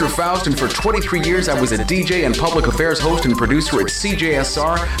 I'm Minister Faust, and for 23 years I was a DJ and public affairs host and producer at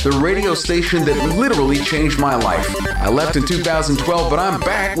CJSR, the radio station that literally changed my life. I left in 2012, but I'm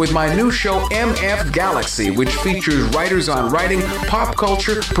back with my new show, MF Galaxy, which features writers on writing, pop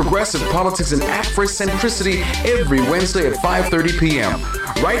culture, progressive politics, and Afrocentricity every Wednesday at 5:30 p.m.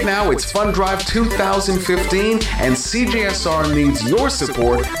 Right now, it's FunDrive 2015, and CJSR needs your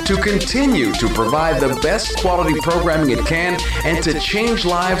support to continue to provide the best quality programming it can and to change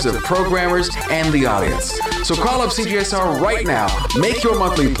lives of programmers and the audience. So call up CJSR right now, make your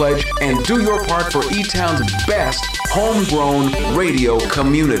monthly pledge, and do your part for E-Town's best homegrown radio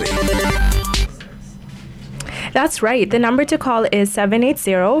community. That's right. The number to call is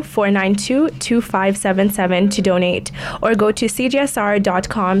 780-492-2577 to donate, or go to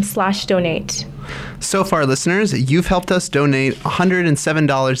cjsr.com/donate. So far, listeners, you've helped us donate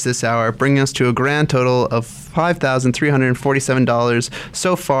 $107 this hour, bringing us to a grand total of $5,347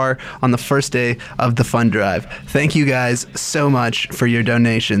 so far on the first day of the Fund Drive. Thank you guys so much for your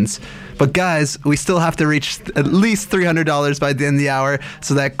donations. But guys, we still have to reach at least $300 by the end of the hour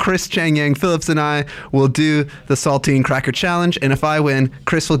so that Chris Chang Yang Phillips and I will do the Saltine Cracker Challenge. And if I win,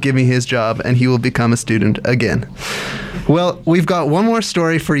 Chris will give me his job and he will become a student again. Well, we've got one more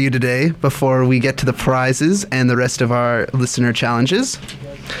story for you today before we get to the prizes and the rest of our listener challenges.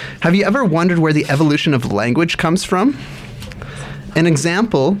 Have you ever wondered where the evolution of language comes from? An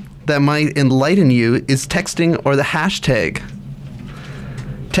example that might enlighten you is texting or the hashtag.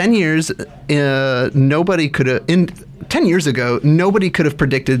 10 years ago, nobody could have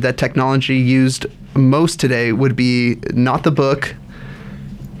predicted that technology used most today would be not the book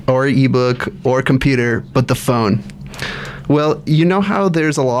or ebook or computer, but the phone. Well, you know how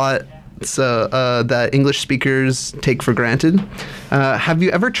there's a lot that English speakers take for granted? Have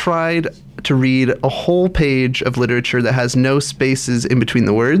you ever tried to read a whole page of literature that has no spaces in between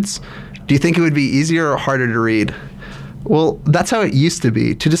the words? Do you think it would be easier or harder to read? Well, that's how it used to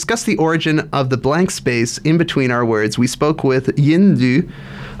be. To discuss the origin of the blank space in between our words, we spoke with Yin Du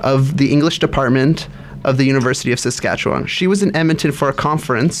of the English department of the University of Saskatchewan. She was in Edmonton for a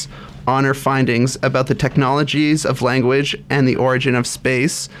conference on her findings about the technologies of language and the origin of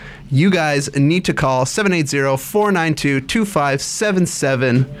space. You guys need to call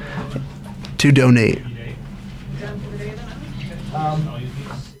 780-492-2577 to donate.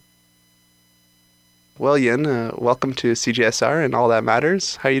 Well, Yin, welcome to CJSR and All That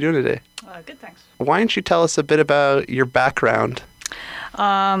Matters. How are you doing today? Good, thanks. Why don't you tell us a bit about your background?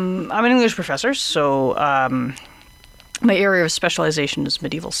 I'm an English professor, so my area of specialization is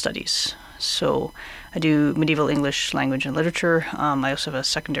medieval studies. So I do medieval English language and literature. I also have a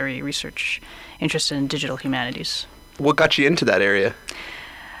secondary research interest in digital humanities. What got you into that area?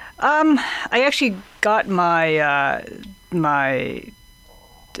 I actually got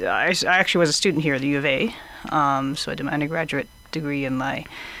I actually was a student here at the U of A, so I did my undergraduate degree and my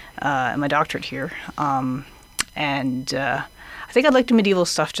doctorate here, and I think I liked medieval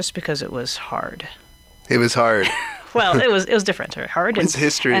stuff just because it was hard. It was hard. Well, it was different, hard, it's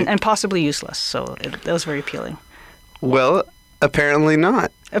history, and possibly useless. So that was very appealing. Well, apparently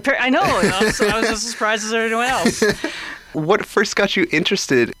not. I know. So I was as surprised as everyone else. What first got you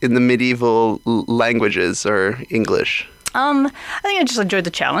interested in the medieval languages or English? I think I just enjoyed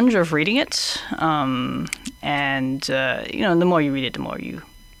the challenge of reading it, and the more you read it, the more you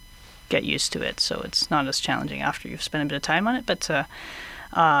get used to it. So it's not as challenging after you've spent a bit of time on it. But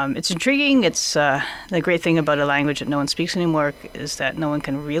It's intriguing. It's the great thing about a language that no one speaks anymore is that no one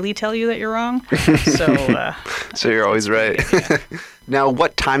can really tell you that you're wrong. So, so you're always right. Now,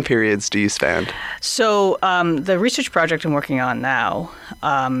 what time periods do you span? So the research project I'm working on now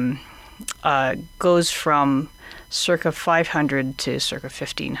goes from circa 500 to circa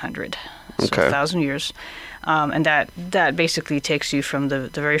 1500, so 1,000 years. And that basically takes you from the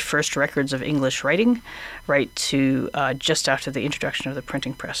very first records of English writing right to just after the introduction of the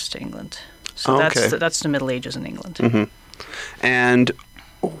printing press to England. So that's the Middle Ages in England. Mm-hmm. And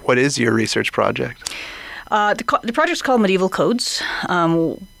what is your research project? The project's called Medieval Codes.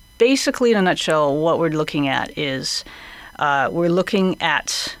 Basically, in a nutshell, what we're looking at is we're looking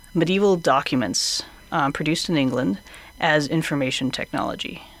at medieval documents produced in England as information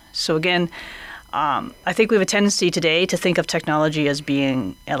technology. So again, I think we have a tendency today to think of technology as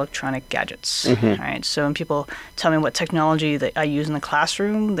being electronic gadgets, right? So when people tell me what technology that I use in the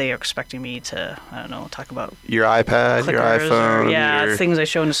classroom, they are expecting me to, I don't know, talk about your iPad, your iPhone, or, things I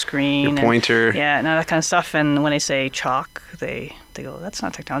show on the screen, your pointer, and all that kind of stuff. And when I say chalk, they go, "That's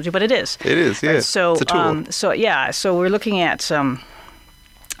not technology," but it is. It is, yeah. So, it's a tool. So we're looking at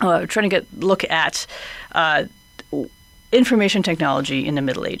trying to look at information technology in the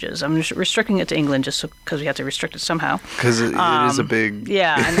Middle Ages. I'm restricting it to England just because we have to restrict it somehow. Because it is a big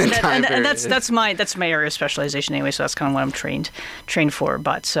and that's my area of specialization anyway. So that's kind of what I'm trained for.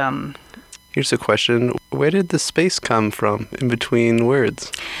 But here's a question: where did the space come from in between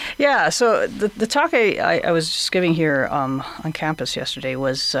words? Yeah. So the talk I was just giving here on campus yesterday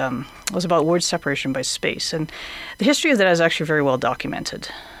was about word separation by space, and the history of that is actually very well documented.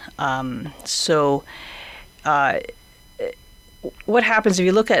 What happens if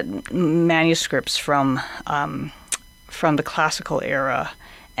you look at manuscripts from the classical era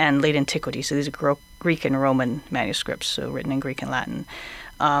and late antiquity? So these are Greek and Roman manuscripts, so written in Greek and Latin.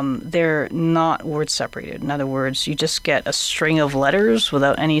 They're not word separated. In other words, you just get a string of letters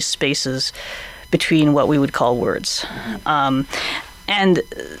without any spaces between what we would call words. And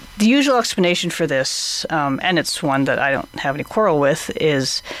the usual explanation for this, and it's one that I don't have any quarrel with,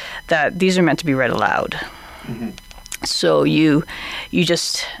 is that these are meant to be read aloud. Mm-hmm. So you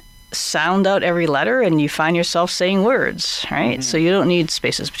just sound out every letter and you find yourself saying words, right? Mm-hmm. So you don't need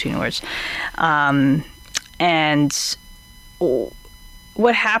spaces between words. And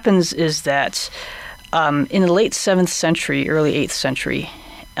what happens is that in the late 7th century, early 8th century,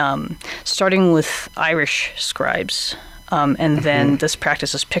 starting with Irish scribes, and then this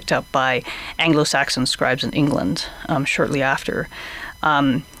practice is picked up by Anglo-Saxon scribes in England shortly after.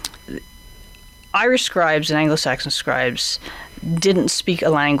 Irish scribes and Anglo-Saxon scribes didn't speak a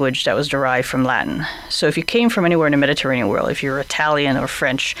language that was derived from Latin. So if you came from anywhere in the Mediterranean world, if you're Italian or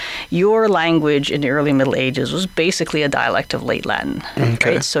French, your language in the early Middle Ages was basically a dialect of late Latin.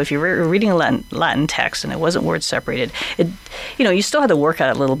 Okay. Right? So if you were reading a Latin text and it wasn't word separated, you still had to work at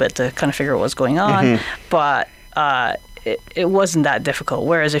it a little bit to kind of figure out what's going on, but it wasn't that difficult.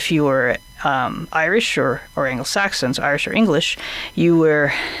 Whereas if you were Irish or Anglo-Saxons, Irish or English, you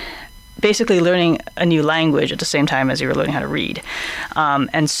were basically learning a new language at the same time as you were learning how to read.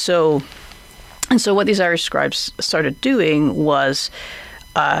 And so what these Irish scribes started doing was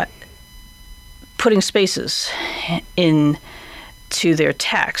putting spaces into their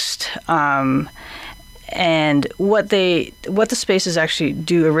text. And what the spaces actually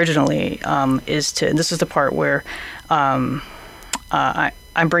do originally is to, and this is the part where I'm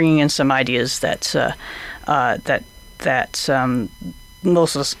bringing in some ideas that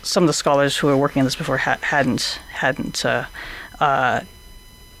some of the scholars who were working on this before hadn't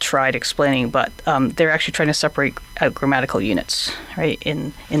tried explaining, but they're actually trying to separate out grammatical units, right,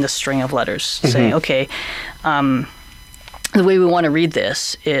 in the string of letters, saying, okay, the way we want to read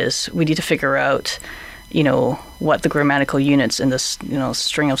this is we need to figure out, what the grammatical units in this,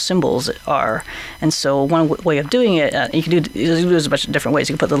 string of symbols are. And so one way of doing it, you can do this a bunch of different ways.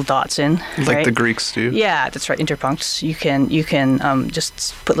 You can put little dots in. Like the Greeks do. Yeah, that's right, interpuncts. You can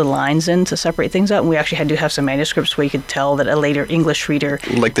just put little lines in to separate things out. And we actually had to have some manuscripts where you could tell that a later English reader...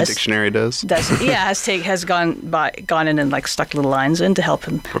 Like the dictionary does. Has gone in and stuck little lines in to help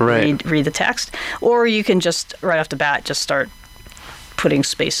him read the text. Or you can just, right off the bat, just start putting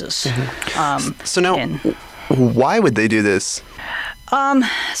spaces. So now, why would they do this?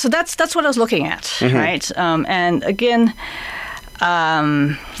 So that's what I was looking at, right? And again,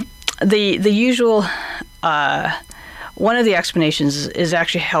 the usual one of the explanations is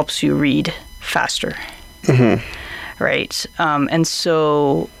actually helps you read faster, right? And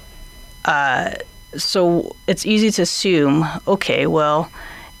so it's easy to assume, okay, well,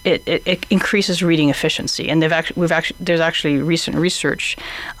 it increases reading efficiency, and there's actually recent research,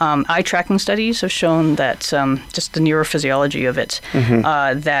 eye tracking studies have shown that just the neurophysiology of it,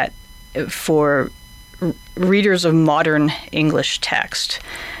 that for readers of modern English text,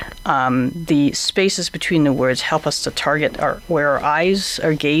 the spaces between the words help us to target where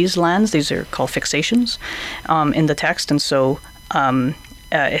our gaze lands. These are called fixations in the text, and so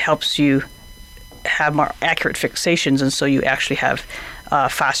it helps you have more accurate fixations, and so you actually have a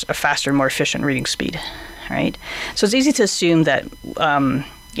faster, more efficient reading speed, right? So it's easy to assume that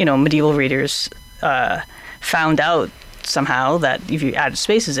medieval readers found out somehow that if you added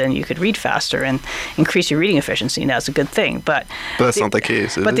spaces in, you could read faster and increase your reading efficiency, and that's a good thing. But that's not the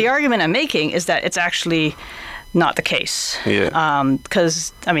case. But the argument I'm making is that it's actually not the case. Yeah.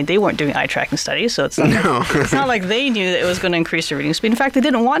 Because they weren't doing eye tracking studies, so it's not like they knew that it was going to increase their reading speed. In fact, they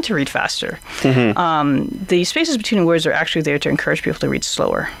didn't want to read faster. The spaces between words are actually there to encourage people to read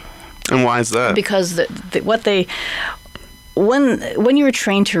slower. And why is that? Because when you were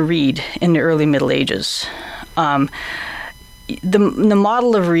trained to read in the early Middle Ages, the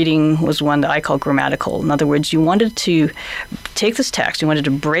model of reading was one that I call grammatical. In other words, you wanted to take this text, you wanted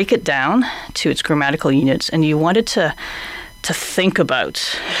to break it down to its grammatical units, and you wanted to think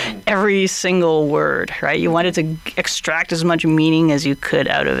about every single word, right? You wanted to extract as much meaning as you could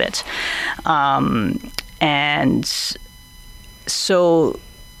out of it. And so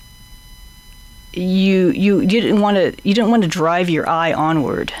you didn't want to drive your eye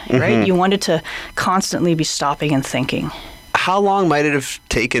onward, right? You wanted to constantly be stopping and thinking. How long might it have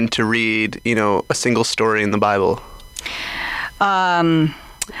taken to read, a single story in the Bible?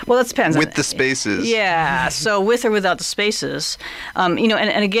 Well, that depends. With the spaces. Yeah, so with or without the spaces. And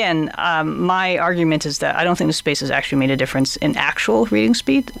again, my argument is that I don't think the spaces actually made a difference in actual reading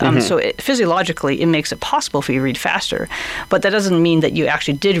speed. So physiologically, it makes it possible for you to read faster. But that doesn't mean that you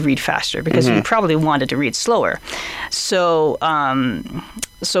actually did read faster, because you probably wanted to read slower. So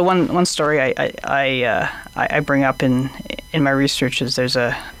one story I bring up in my research is there's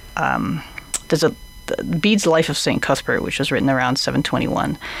a Bede's Life of St. Cuthbert, which was written around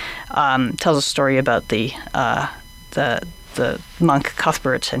 721, tells a story about the monk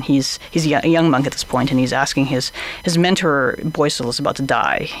Cuthbert, and he's a young monk at this point, and he's asking his mentor Boycel is about to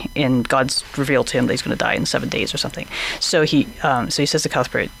die, and God's revealed to him that he's going to die in 7 days or something. So he says to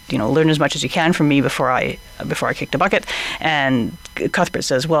Cuthbert, learn as much as you can from me before I kick the bucket. And Cuthbert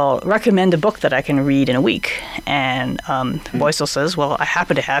says, well, recommend a book that I can read in a week. And Boycel says, well, I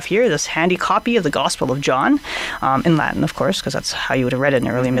happen to have here this handy copy of the Gospel of John, in Latin, of course, because that's how you would have read it in the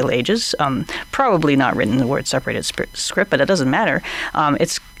early Middle Ages. Probably not written in the word-separated script, but it doesn't matter.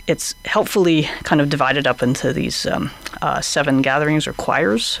 It's helpfully kind of divided up into these 7 gatherings or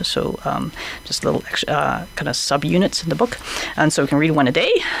choirs, so just little kind of subunits in the book, and so we can read one a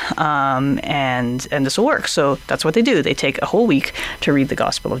day, and this will work. So that's what they do. They take a whole week to read the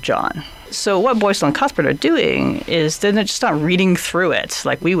Gospel of John. So what Boycel and Cuthbert are doing is they're just not reading through it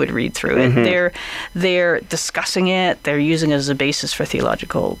like we would read through it. They're discussing it. They're using it as a basis for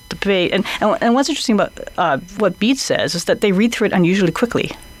theological debate. And what's interesting about what Bede says is that they read through it unusually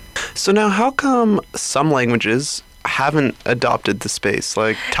quickly. So now, how come some languages haven't adopted the space,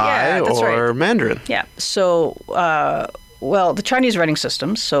 like Thai or Mandarin? Yeah. So, the Chinese writing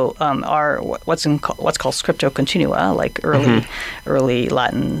systems, so are what's called scripto continua, like early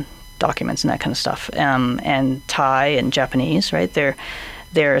Latin documents and that kind of stuff, and Thai and Japanese, right? They're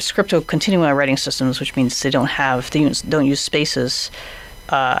scripto continua writing systems, which means they don't use spaces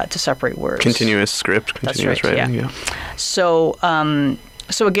to separate words. Continuous script, continuous writing. Yeah.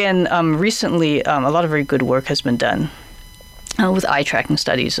 So again, recently, a lot of very good work has been done with eye tracking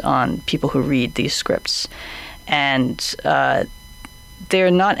studies on people who read these scripts, and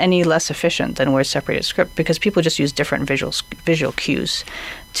they're not any less efficient than word-separated script, because people just use different visual cues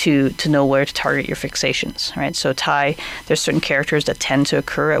to know where to target your fixations, right? So Thai, there's certain characters that tend to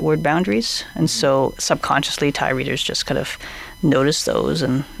occur at word boundaries, and so subconsciously Thai readers just kind of notice those,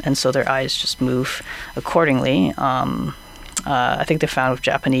 and so their eyes just move accordingly. I think they found with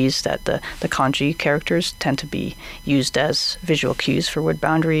Japanese that the kanji characters tend to be used as visual cues for word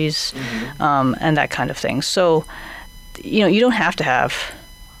boundaries, and that kind of thing. So, you don't have to have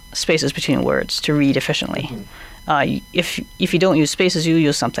spaces between words to read efficiently. If you don't use spaces, you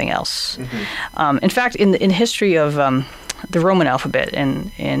use something else. In fact, in the history of the Roman alphabet,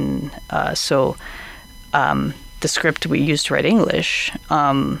 the script we use to write English,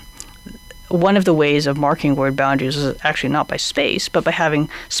 one of the ways of marking word boundaries is actually not by space, but by having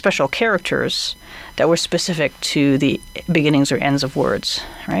special characters that were specific to the beginnings or ends of words,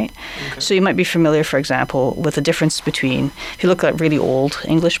 right? So you might be familiar, for example, with the difference between, if you look at really old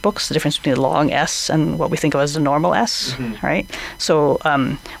English books, the difference between the long S and what we think of as the normal S, right? So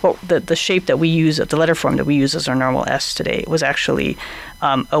the shape that we use, the letter form that we use as our normal S today was actually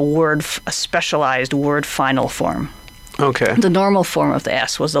a specialized word final form. Okay. The normal form of the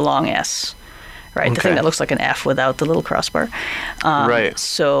S was the long S. Right, the thing that looks like an F without the little crossbar. Right.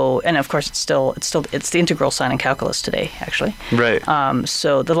 So, and of course, it's the integral sign in calculus today, actually. Right.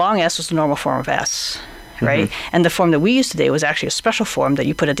 So the long S was the normal form of S, right? And the form that we use today was actually a special form that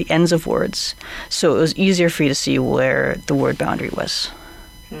you put at the ends of words, so it was easier for you to see where the word boundary was.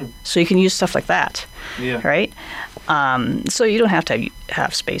 So you can use stuff like that, right? So you don't have to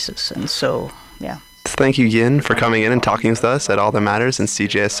have spaces, and so yeah. Thank you, Yin, for coming in and talking with us at All That Matters in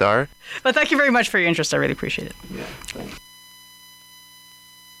CJSR. But thank you very much for your interest. I really appreciate it. Yeah, thanks.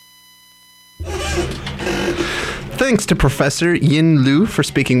 Thanks to Professor Yin Liu for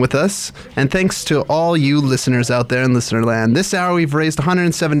speaking with us, and thanks to all you listeners out there in Listenerland. This hour we've raised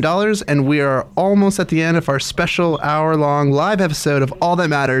 $107, and we are almost at the end of our special hour-long live episode of All That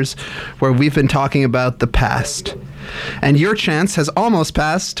Matters, where we've been talking about the past. And your chance has almost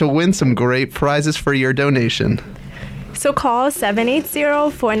passed to win some great prizes for your donation. So call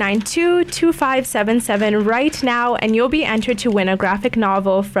 780-492-2577 right now, and you'll be entered to win a graphic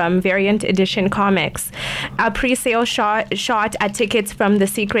novel from Variant Edition Comics, a pre-sale shot at tickets from the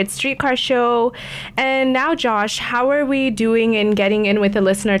Secret Streetcar Show. And now, Josh, how are we doing in getting in with the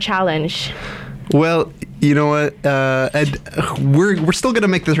listener challenge? Well, you know what, Ed, we're still going to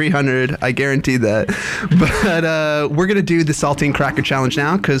make the 300, I guarantee that. But we're going to do the Saltine Cracker Challenge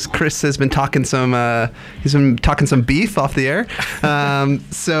now, because Chris has been talking some beef off the air.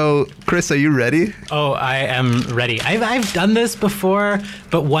 So, Chris, are you ready? Oh, I am ready. I've done this before,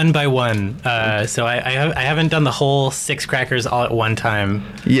 but one by one. So I haven't done the whole 6 crackers all at one time.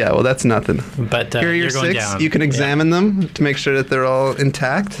 Yeah, well, that's nothing. But here are your you're going 6. down. You can examine them to make sure that they're all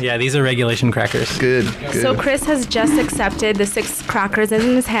intact. Yeah, these are regulation crackers. Good. So Chris has just accepted the 6 crackers in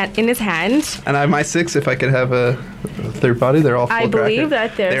his hand. And I have my 6 if I could have a third body. They're all full I believe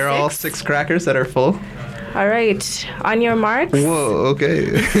crackers. that they're 6. all 6 crackers that are full. All right. On your marks. Whoa,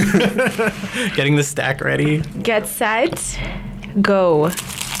 okay. Getting the stack ready. Get set. Go.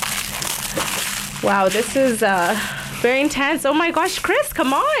 Wow, this is very intense. Oh my gosh, Chris,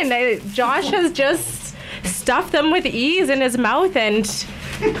 come on. Josh has just stuffed them with ease in his mouth, and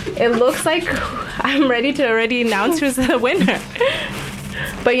it looks like I'm ready to already announce who's the winner.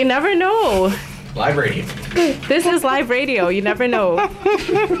 But you never know. Live radio. This is live radio. You never know.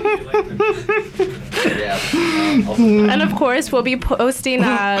 And of course, we'll be posting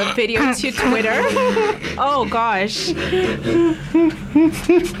a video to Twitter. Oh gosh.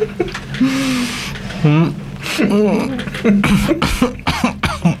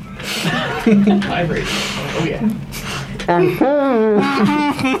 Live radio. Oh yeah.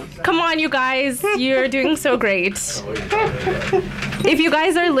 Come on, you guys. You're doing so great. If you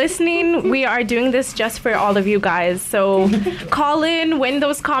guys are listening, we are doing this just for all of you guys. So call in, win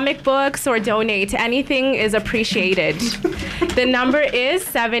those comic books, or donate. Anything is appreciated. The number is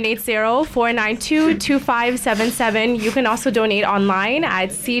 780-492-2577. You can also donate online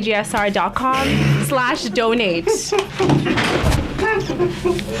at cjsr.com/donate.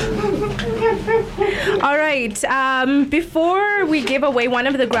 All right. Before we give away one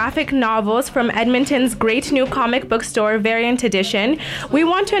of the graphic novels from Edmonton's great new comic book store, Variant Edition, we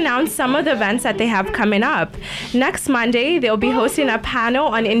want to announce some of the events that they have coming up. Next Monday, they'll be hosting a panel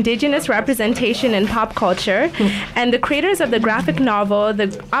on Indigenous representation in pop culture, and the creators of the graphic novel,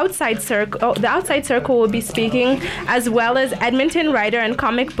 The Outside Circle, will be speaking, as well as Edmonton writer and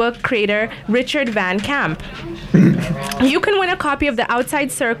comic book creator Richard Van Camp. You can win a copy of The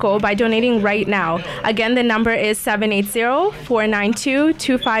Outside Circle by donating right now. Again, the number is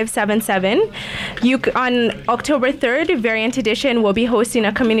 780-492-2577. On October 3rd, Variant Edition will be hosting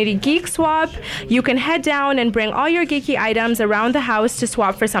a community geek swap. You can head down and bring all your geeky items around the house to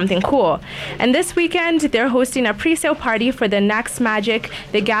swap for something cool. And this weekend, they're hosting a pre-sale party for the next Magic: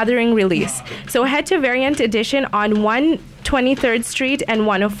 The Gathering release. So head to Variant Edition on 123rd Street and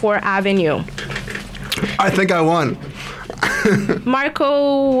 104 Avenue. I think I won.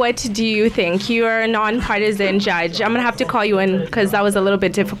 Marco, what do you think? You're a non-partisan judge. I'm going to have to call you in because that was a little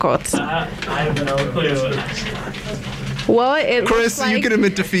bit difficult. I have no clue. Well, it Chris, looks like... you can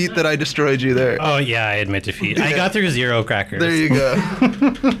admit defeat that I destroyed you there. Oh, yeah, I admit defeat. I got through 0 crackers. There you go.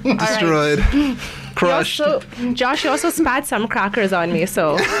 Destroyed. Right. Crushed. Josh, you also spat some crackers on me,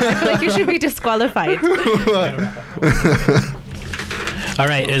 so I feel like you should be disqualified. All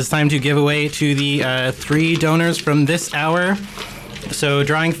right, it's time to give away to the 3 donors from this hour. So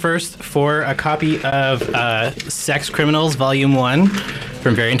drawing first for a copy of Sex Criminals Volume 1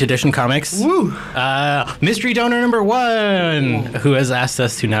 from Variant Edition Comics. Woo! Mystery donor number 1, who has asked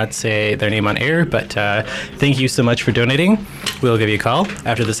us to not say their name on air, but thank you so much for donating. We'll give you a call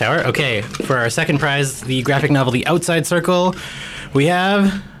after this hour. Okay, for our second prize, the graphic novel The Outside Circle, we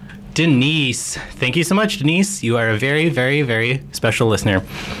have Denise. Thank you so much, Denise. You are a very, very, very special listener.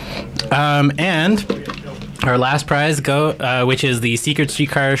 And our last prize, which is the Secret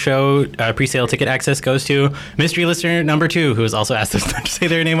Streetcar Show pre-sale ticket access, goes to mystery listener number 2, who has also asked us not to say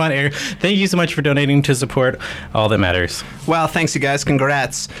their name on air. Thank you so much for donating to support All That Matters. Wow, thanks you guys.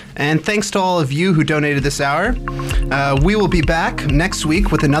 Congrats. And thanks to all of you who donated this hour. We will be back next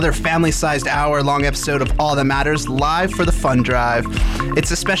week with another family-sized hour-long episode of All That Matters live for the FunDrive. It's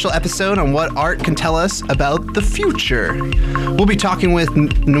a special episode on what art can tell us about the future. We'll be talking with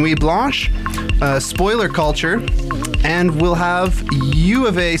Nuit Blanche, spoiler culture, and we'll have U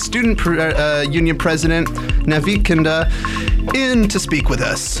of A student union president Navik Kinda in to speak with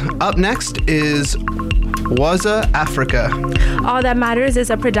us. Up next is Waza Africa. All That Matters is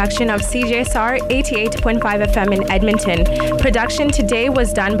a production of CJSR 88.5 FM in Edmonton. Production today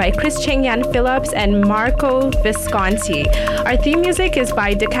was done by Chris Chang-Yan Phillips and Marco Visconti. Our theme music is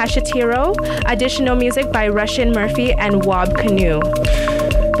by Decashatiro, additional music by Russian Murphy and Wab Kinew.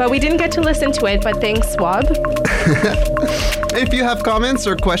 But we didn't get to listen to it, but thanks, Wab. If you have comments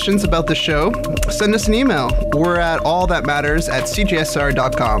or questions about the show, send us an email. We're at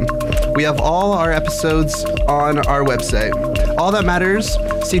allthatmatters@cjsr.com. We have all our episodes on our website. All That Matters,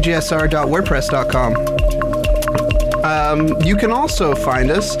 cjsr.wordpress.com. You can also find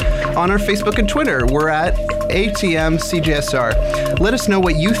us on our Facebook and Twitter. We're at ATM-CJSR. Let us know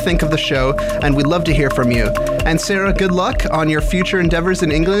what you think of the show, and we'd love to hear from you. And Sarah, good luck on your future endeavors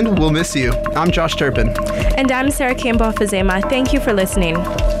in England. We'll miss you. I'm Josh Turpin. And I'm Sarah Campbell-Fazema. Thank you for listening.